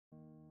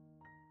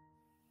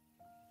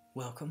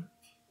Welcome.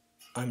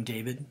 I'm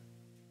David.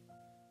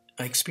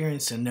 I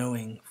experience a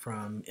knowing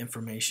from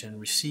information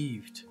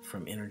received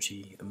from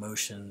energy,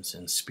 emotions,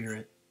 and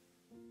spirit.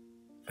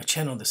 I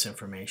channel this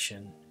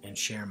information and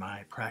share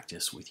my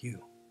practice with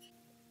you.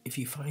 If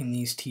you find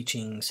these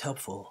teachings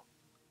helpful,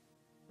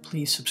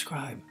 please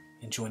subscribe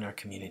and join our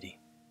community.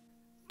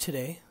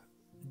 Today,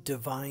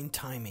 divine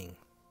timing.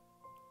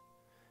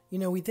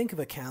 We think of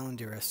a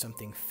calendar as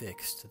something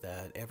fixed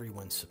that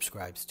everyone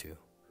subscribes to.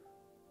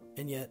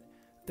 And yet,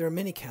 there are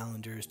many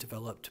calendars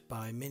developed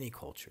by many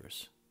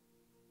cultures.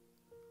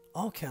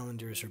 All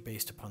calendars are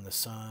based upon the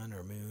sun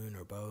or moon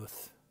or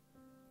both.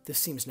 This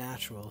seems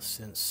natural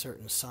since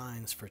certain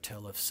signs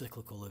foretell of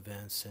cyclical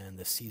events and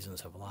the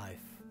seasons of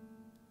life.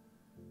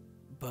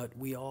 But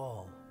we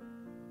all,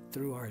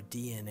 through our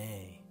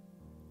DNA,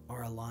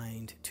 are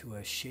aligned to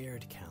a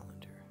shared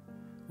calendar,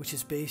 which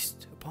is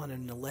based upon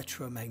an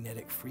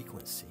electromagnetic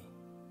frequency.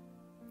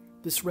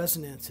 This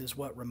resonance is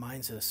what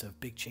reminds us of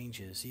big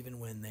changes even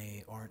when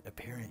they aren't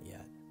apparent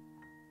yet.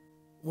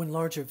 When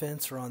large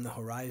events are on the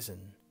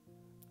horizon,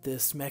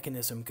 this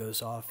mechanism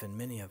goes off in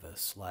many of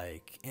us,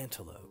 like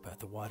antelope at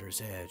the water's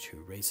edge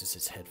who raises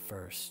its head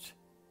first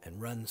and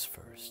runs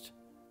first,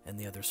 and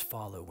the others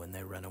follow when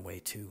they run away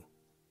too.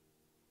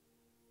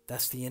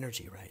 That's the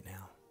energy right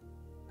now.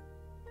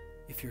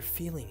 If you're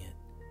feeling it,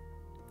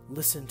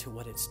 listen to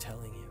what it's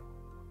telling you.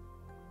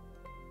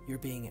 You're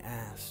being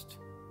asked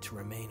to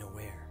remain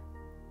aware.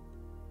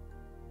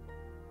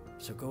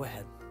 So go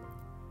ahead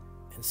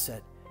and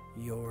set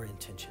your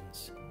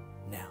intentions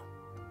now.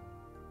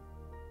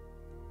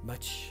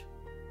 Much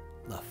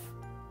love.